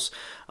Cardinals.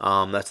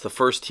 That's the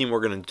first team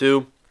we're going to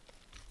do.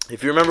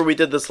 If you remember, we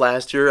did this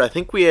last year. I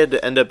think we had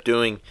to end up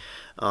doing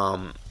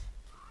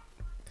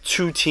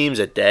 2 teams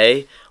a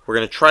day. We're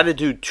going to try to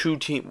do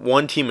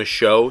one team a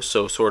show,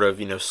 so sort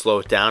of, slow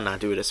it down, not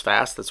do it as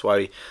fast. That's why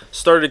we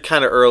started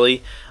kind of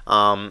early.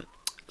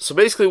 So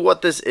basically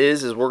what this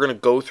is we're going to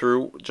go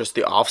through just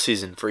the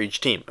offseason for each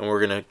team, and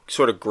we're going to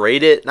sort of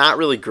grade it, not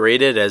really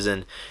grade it as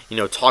in,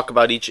 talk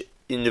about each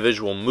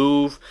individual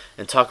move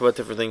and talk about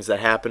different things that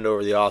happened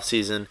over the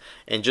offseason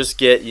and just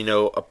get,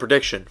 a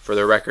prediction for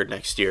their record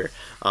next year.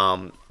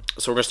 So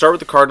we're going to start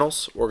with the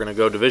Cardinals. We're going to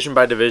go division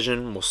by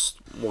division.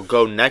 We'll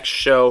go next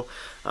show.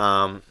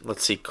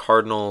 Let's see,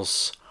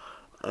 Cardinals,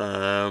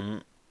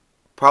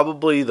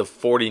 probably the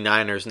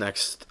 49ers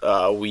next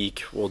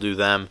week. We'll do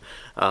them.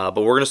 But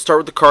we're going to start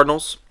with the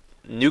Cardinals.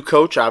 New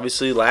coach,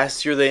 obviously.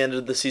 Last year they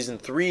ended the season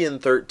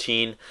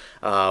 3-13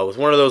 with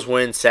one of those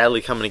wins,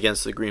 sadly coming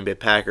against the Green Bay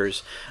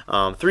Packers.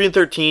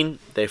 3-13,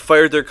 they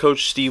fired their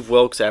coach Steve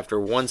Wilks after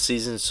one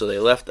season, so they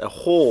left a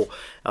hole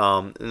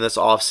in this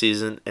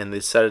offseason, and they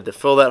decided to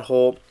fill that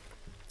hole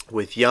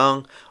with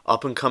young,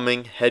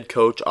 up-and-coming head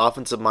coach,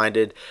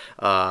 offensive-minded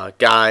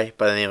guy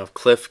by the name of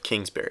Cliff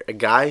Kingsbury, a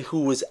guy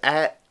who was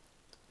at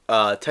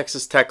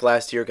Texas Tech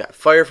last year, got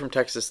fired from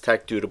Texas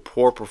Tech due to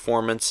poor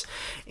performance,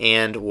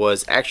 and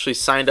was actually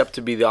signed up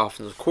to be the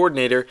offensive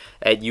coordinator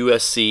at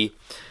USC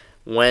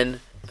when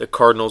the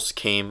Cardinals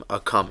came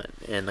a-coming.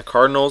 And the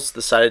Cardinals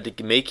decided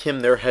to make him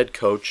their head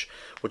coach,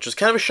 which was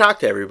kind of a shock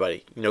to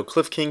everybody.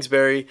 Cliff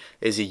Kingsbury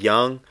is a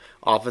young,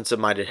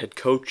 offensive-minded head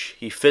coach.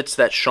 He fits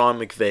that Sean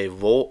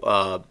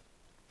McVay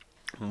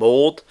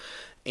mold,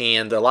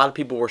 and a lot of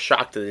people were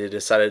shocked that they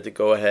decided to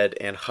go ahead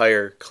and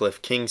hire Cliff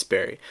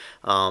Kingsbury.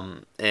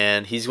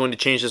 And he's going to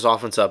change this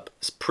offense up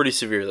pretty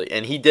severely.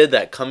 And he did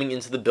that coming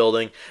into the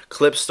building.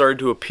 Clips started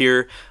to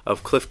appear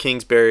of Cliff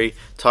Kingsbury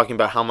talking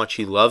about how much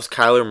he loves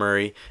Kyler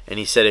Murray. And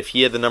he said if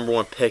he had the number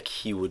 1 pick,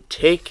 he would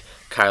take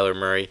Kyler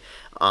Murray.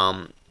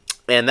 And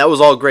that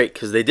was all great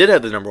because they did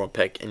have the number 1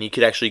 pick, and he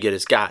could actually get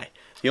his guy.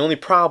 The only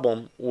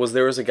problem was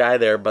there was a guy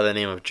there by the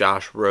name of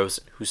Josh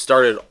Rosen who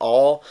started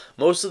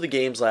most of the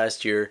games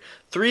last year,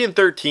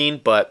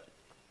 3-13, but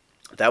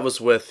that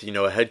was with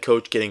a head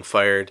coach getting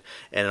fired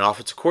and an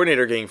offensive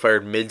coordinator getting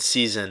fired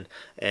mid-season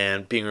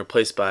and being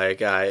replaced by a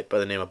guy by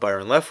the name of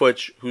Byron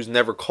Leftwich who's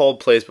never called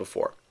plays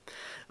before.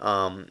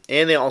 And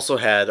they also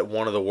had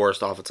one of the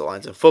worst offensive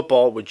lines in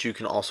football, which you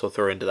can also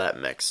throw into that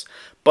mix.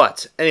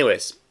 But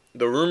anyways,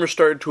 the rumors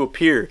started to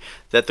appear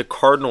that the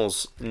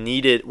Cardinals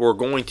were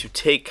going to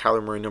take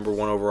Kyler Murray number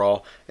 1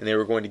 overall, and they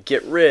were going to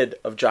get rid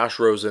of Josh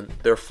Rosen,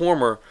 their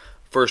former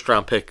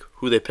first-round pick,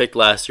 who they picked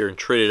last year and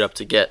traded up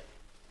to get.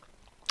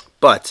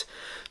 But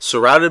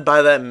surrounded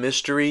by that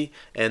mystery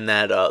and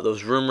that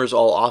those rumors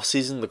all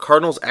offseason, the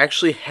Cardinals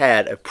actually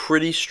had a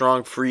pretty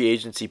strong free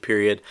agency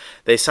period.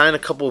 They signed a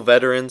couple of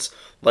veterans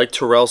like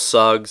Terrell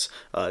Suggs,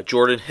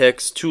 Jordan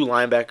Hicks, 2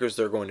 linebackers.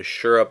 They're going to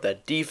shore up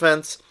that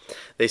defense.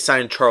 They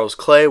signed Charles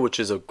Clay, which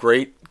is a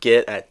great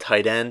get at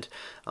tight end,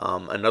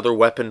 another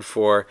weapon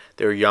for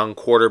their young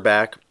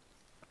quarterback.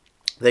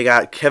 They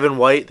got Kevin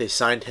White. They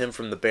signed him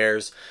from the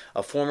Bears,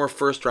 a former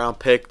first-round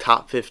pick,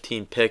 top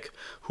 15 pick,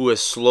 who has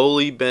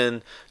slowly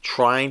been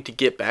trying to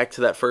get back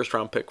to that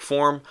first-round pick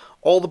form.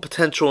 All the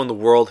potential in the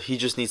world. He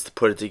just needs to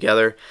put it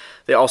together.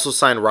 They also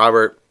signed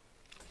Robert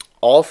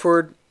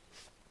Alford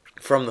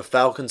from the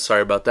Falcons.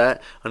 Sorry about that.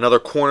 Another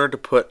corner to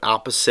put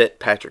opposite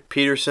Patrick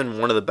Peterson,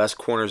 one of the best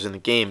corners in the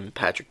game,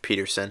 Patrick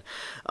Peterson.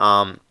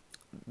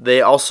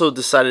 They also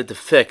decided to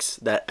fix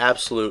that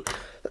absolute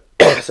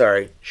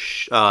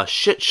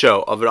shit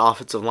show of an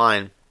offensive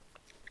line.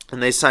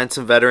 And they signed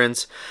some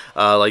veterans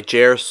like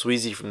J.R.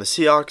 Sweezy from the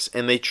Seahawks,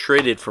 and they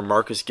traded for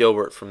Marcus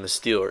Gilbert from the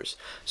Steelers.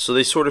 So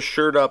they sort of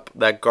shored up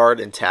that guard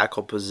and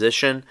tackle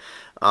position.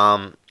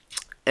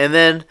 And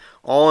then,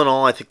 all in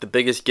all, I think the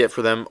biggest get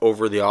for them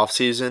over the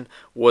offseason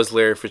was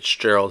Larry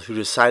Fitzgerald, who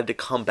decided to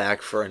come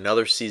back for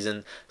another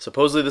season.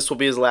 Supposedly this will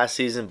be his last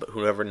season, but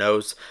whoever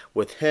knows.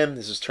 With him,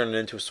 this is turning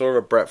into sort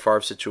of a Brett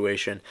Favre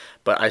situation.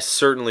 But I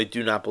certainly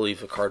do not believe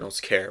the Cardinals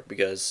care,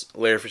 because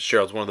Larry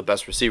Fitzgerald is one of the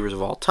best receivers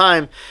of all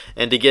time,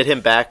 and to get him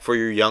back for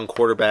your young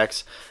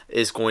quarterbacks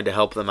is going to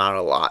help them out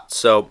a lot.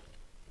 So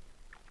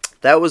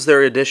that was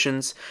their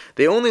additions.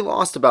 They only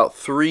lost about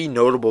 3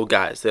 notable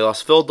guys. They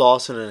lost Phil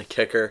Dawson and a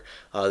kicker.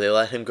 They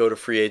let him go to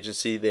free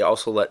agency. They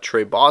also let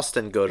Trey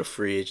Boston go to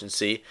free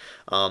agency.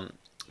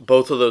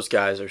 Both of those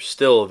guys are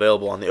still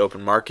available on the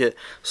open market.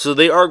 So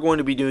they are going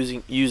to be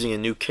using a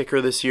new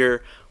kicker this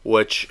year,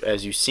 which,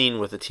 as you've seen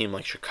with a team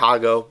like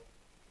Chicago,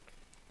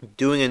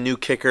 doing a new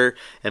kicker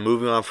and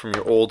moving on from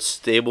your old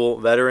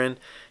stable veteran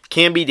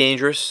can be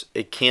dangerous.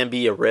 It can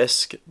be a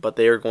risk, but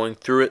they are going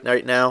through it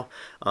right now.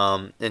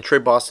 And Trey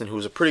Boston, who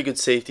was a pretty good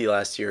safety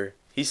last year,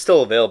 he's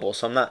still available,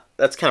 so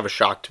that's kind of a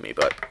shock to me.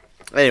 But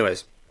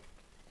anyways,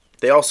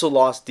 they also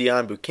lost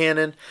Deion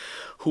Buchanan,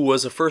 who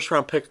was a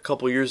first-round pick a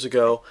couple years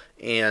ago,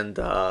 and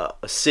a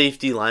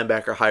safety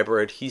linebacker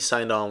hybrid. He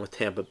signed on with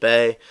Tampa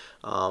Bay.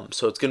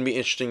 So it's going to be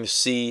interesting to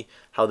see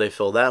how they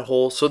fill that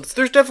hole. So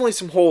there's definitely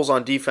some holes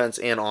on defense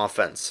and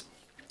offense.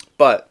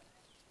 But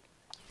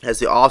as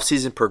the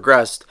offseason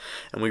progressed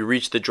and we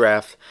reached the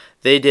draft,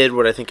 they did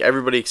what I think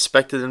everybody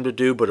expected them to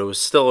do, but it was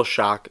still a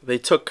shock. They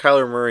took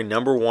Kyler Murray,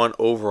 number 1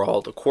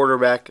 overall, the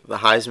quarterback, the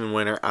Heisman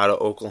winner out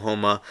of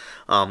Oklahoma,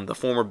 the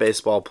former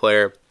baseball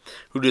player,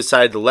 who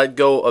decided to let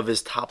go of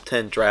his top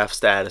 10 draft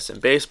status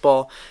in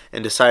baseball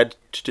and decided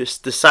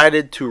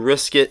to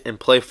risk it and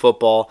play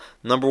football.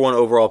 Number 1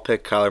 overall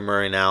pick, Kyler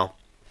Murray now.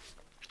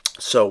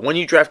 So when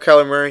you draft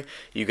Kyler Murray,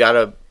 you got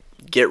to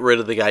get rid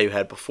of the guy you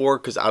had before,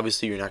 because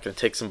obviously you're not going to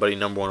take somebody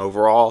number 1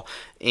 overall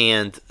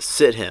and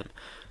sit him.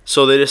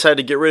 So they decided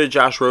to get rid of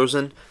Josh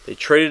Rosen. They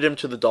traded him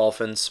to the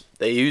Dolphins.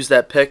 They used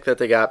that pick that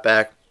they got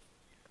back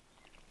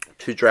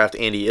to draft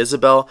Andy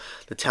Isabel,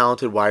 the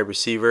talented wide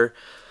receiver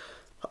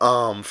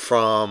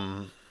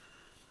from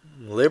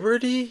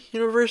Liberty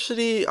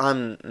University.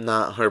 I'm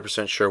not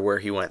 100% sure where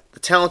he went. The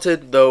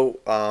talented, though,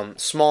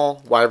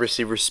 small wide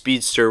receiver,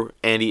 speedster,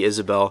 Andy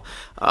Isabel.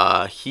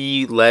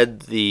 He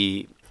led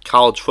the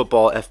college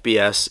football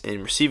FBS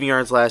in receiving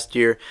yards last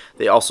year.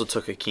 They also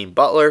took Hakeem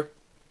Butler.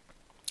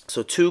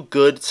 So 2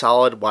 good,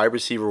 solid wide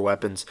receiver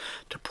weapons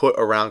to put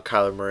around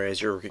Kyler Murray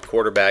as your rookie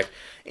quarterback.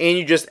 And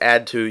you just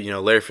add to,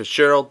 Larry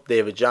Fitzgerald,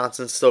 David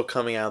Johnson still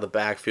coming out of the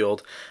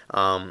backfield,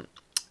 and,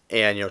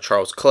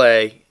 Charles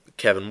Clay,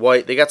 Kevin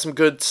White. They got some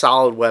good,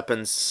 solid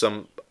weapons,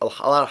 a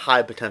lot of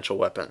high potential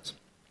weapons.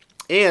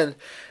 And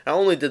not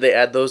only did they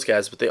add those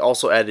guys, but they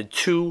also added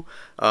 2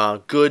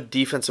 good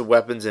defensive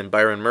weapons in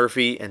Byron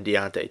Murphy and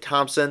Deontay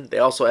Thompson. They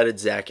also added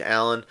Zach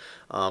Allen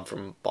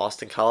from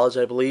Boston College,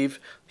 I believe.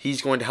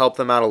 He's going to help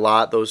them out a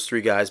lot, those 3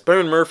 guys.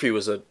 Byron Murphy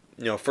was a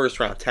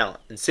first-round talent.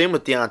 And same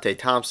with Deontay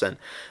Thompson.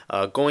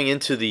 Going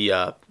into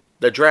the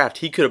draft,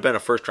 he could have been a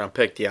first-round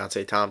pick,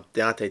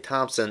 Deontay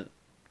Thompson.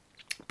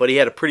 But he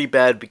had a pretty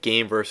bad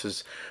game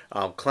versus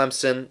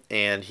Clemson,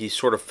 and he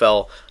sort of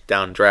fell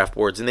down draft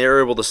boards, and they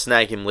were able to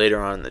snag him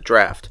later on in the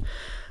draft.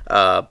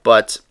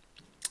 But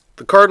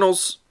the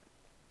Cardinals,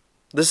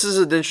 this is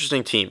an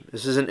interesting team.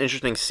 This is an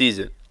interesting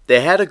season.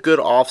 They had a good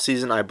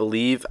offseason, I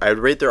believe. I would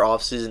rate their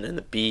offseason in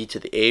the B to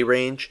the A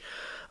range.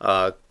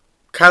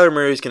 Kyler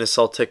Murray is going to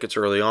sell tickets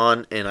early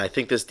on, and I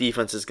think this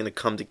defense is going to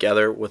come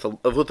together with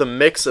a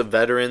mix of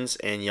veterans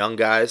and young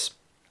guys.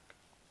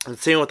 And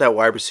same with that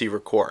wide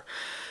receiver core.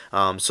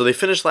 So they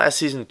finished last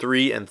season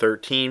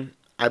 3-13.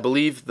 I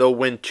believe they'll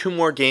win 2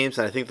 more games,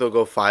 and I think they'll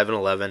go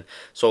 5-11.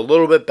 So a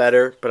little bit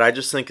better, but I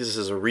just think this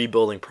is a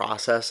rebuilding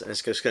process, and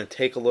it's just going to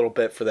take a little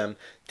bit for them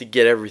to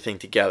get everything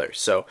together.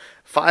 So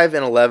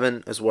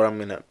 5-11 is what I'm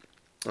going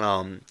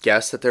to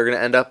guess that they're going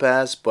to end up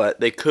as, but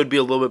they could be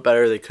a little bit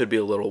better, they could be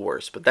a little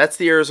worse. But that's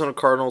the Arizona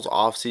Cardinals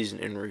offseason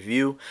in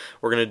review.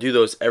 We're going to do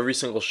those every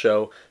single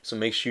show, so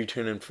make sure you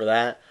tune in for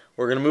that.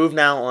 We're going to move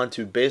now on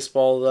to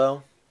baseball,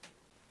 though.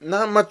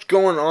 Not much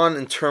going on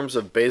in terms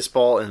of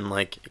baseball and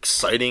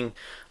exciting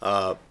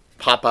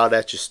pop out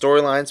at you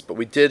storylines, but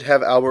we did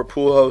have Albert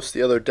Pujols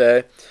the other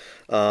day.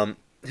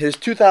 His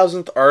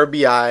 2000th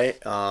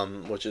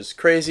RBI, which is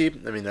crazy.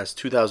 I mean, that's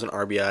 2,000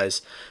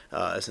 RBIs.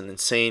 It's an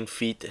insane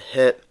feat to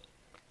hit.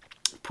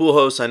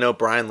 Pujols, I know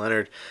Brian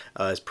Leonard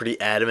is pretty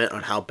adamant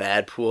on how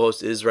bad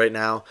Pujols is right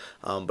now,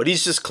 but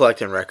he's just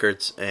collecting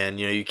records, and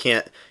you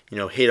can't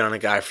hate on a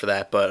guy for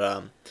that.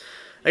 But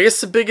I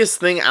guess the biggest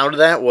thing out of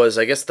that was,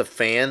 the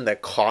fan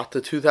that caught the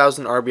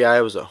 2,000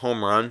 RBI was a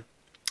home run.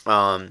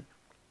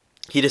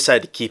 He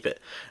decided to keep it.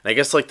 And I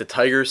guess the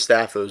Tigers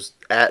staff, it was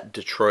at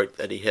Detroit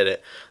that he hit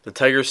it. The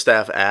Tigers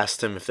staff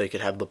asked him if they could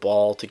have the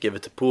ball to give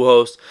it to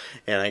Pujols.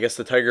 And I guess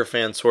the Tiger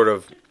fan sort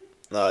of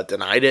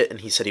denied it,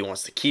 and he said he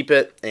wants to keep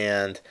it.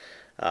 And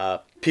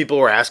people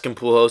were asking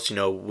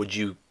Pujols, would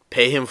you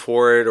pay him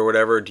for it or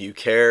whatever? Do you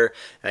care?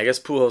 And I guess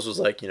Pujols was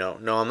like, no,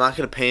 I'm not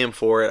going to pay him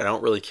for it. I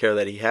don't really care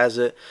that he has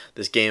it.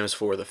 This game is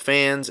for the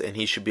fans, and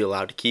he should be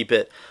allowed to keep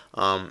it.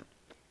 So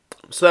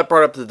that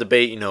brought up the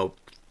debate,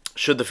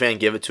 should the fan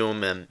give it to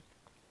him? And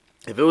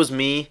if it was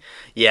me,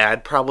 yeah,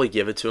 I'd probably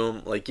give it to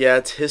him. Like, yeah,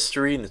 it's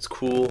history and it's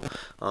cool,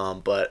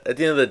 but at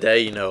the end of the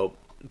day,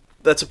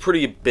 that's a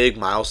pretty big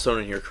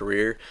milestone in your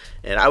career,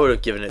 and I would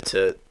have given it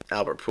to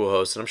Albert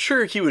Pujols, and I'm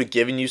sure he would have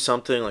given you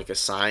something like a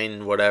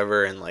sign,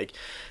 whatever, and like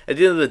at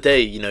the end of the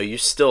day, you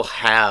still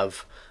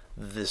have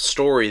the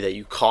story that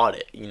you caught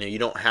it. You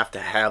don't have to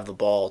have the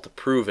ball to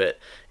prove it,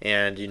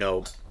 and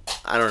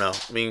I don't know.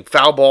 I mean,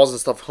 foul balls and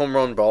stuff, home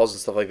run balls and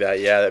stuff like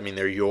that. Yeah, I mean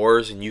they're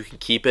yours, and you can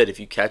keep it if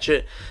you catch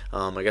it.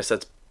 I guess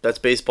that's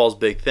baseball's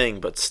big thing,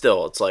 but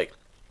still, it's like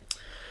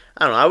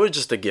I don't know. I would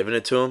just have given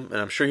it to him, and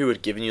I'm sure he would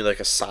have given you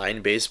like a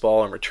signed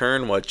baseball in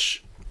return,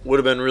 which would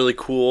have been really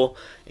cool.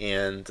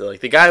 And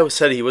like the guy who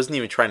said he wasn't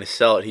even trying to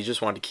sell it; he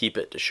just wanted to keep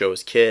it to show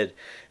his kid.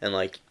 And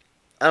like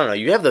I don't know,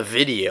 you have the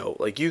video.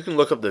 Like you can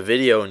look up the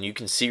video and you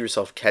can see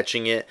yourself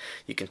catching it.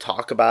 You can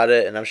talk about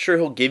it, and I'm sure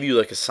he'll give you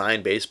like a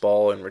signed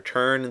baseball in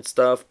return and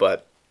stuff.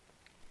 But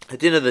at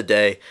the end of the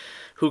day,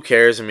 who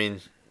cares? I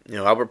mean,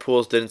 Albert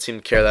Pujols didn't seem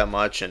to care that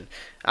much, and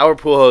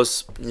Albert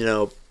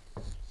Pujols,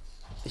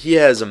 he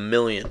has a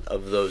million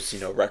of those,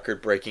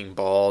 record-breaking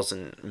balls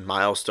and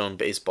milestone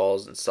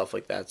baseballs and stuff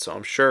like that. So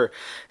I'm sure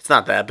it's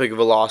not that big of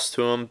a loss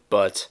to him,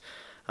 but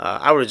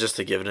I would have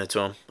just given it to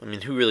him. I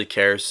mean, who really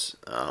cares?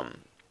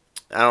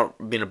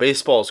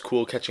 Baseball is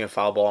cool. Catching a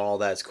foul ball and all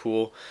that is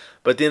cool.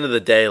 But at the end of the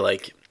day,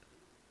 like,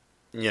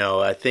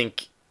 I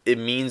think it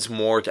means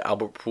more to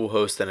Albert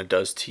Pujols than it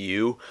does to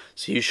you.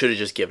 So you should have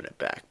just given it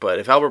back. But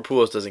if Albert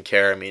Pujols doesn't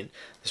care, I mean,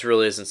 this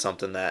really isn't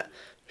something that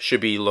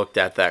should be looked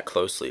at that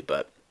closely.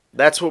 But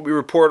that's what we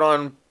report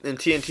on in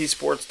TNT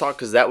Sports Talk,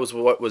 because that was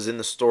what was in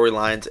the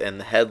storylines and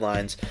the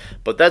headlines.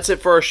 But that's it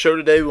for our show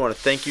today. We want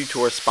to thank you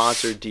to our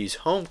sponsor, D's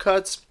Home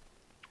Cuts.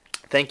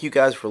 Thank you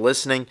guys for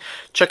listening.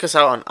 Check us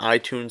out on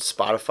iTunes,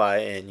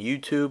 Spotify, and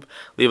YouTube.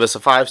 Leave us a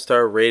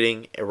 5-star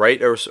rating,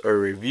 write us a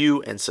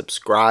review, and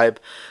subscribe.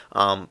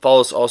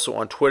 Follow us also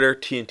on Twitter,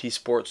 TNT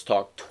Sports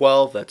Talk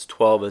 12. That's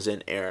 12 as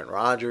in Aaron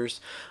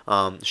Rodgers.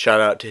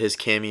 Shout out to his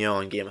cameo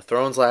on Game of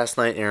Thrones last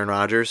night, Aaron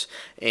Rodgers.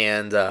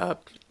 And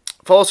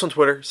follow us on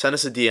Twitter. Send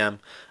us a DM.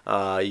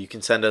 You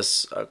can send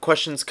us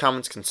questions,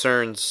 comments,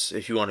 concerns.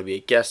 If you want to be a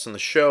guest on the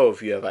show,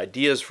 if you have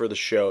ideas for the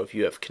show, if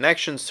you have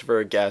connections for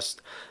a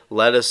guest,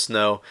 let us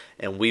know,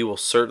 and we will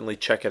certainly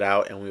check it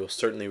out, and we will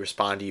certainly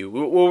respond to you.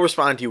 We'll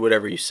respond to you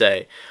whatever you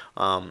say,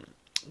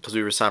 because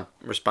we respond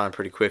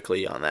pretty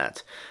quickly on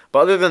that. But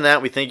other than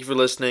that, we thank you for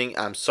listening.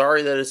 I'm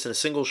sorry that it's in a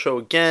single show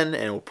again,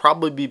 and it will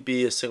probably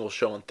be a single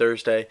show on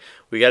Thursday.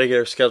 We got to get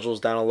our schedules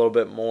down a little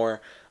bit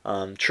more.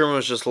 Truman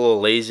was just a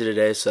little lazy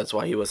today, so that's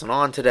why he wasn't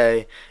on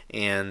today.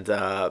 And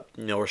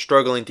we're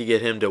struggling to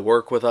get him to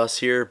work with us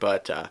here,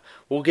 but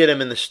we'll get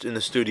him in the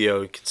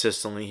studio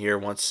consistently here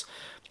once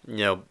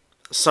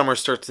summer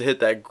starts to hit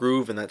that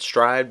groove and that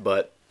stride.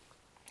 But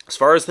as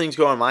far as things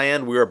go on my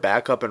end, we are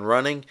back up and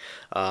running.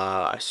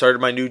 I started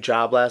my new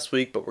job last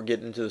week, but we're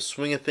getting into the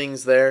swing of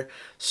things there.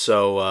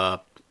 So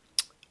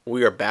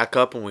we are back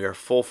up and we are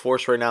full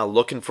force right now,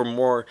 looking for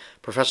more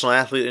professional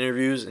athlete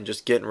interviews and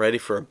just getting ready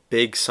for a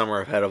big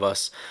summer ahead of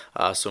us.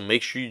 So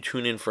make sure you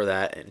tune in for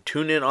that, and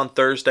tune in on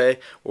Thursday,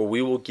 where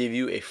we will give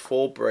you a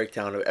full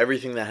breakdown of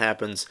everything that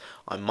happens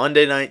on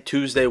Monday night,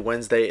 Tuesday,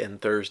 Wednesday, and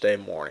Thursday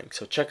morning.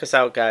 So check us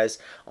out, guys,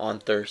 on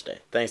Thursday.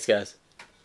 Thanks, guys.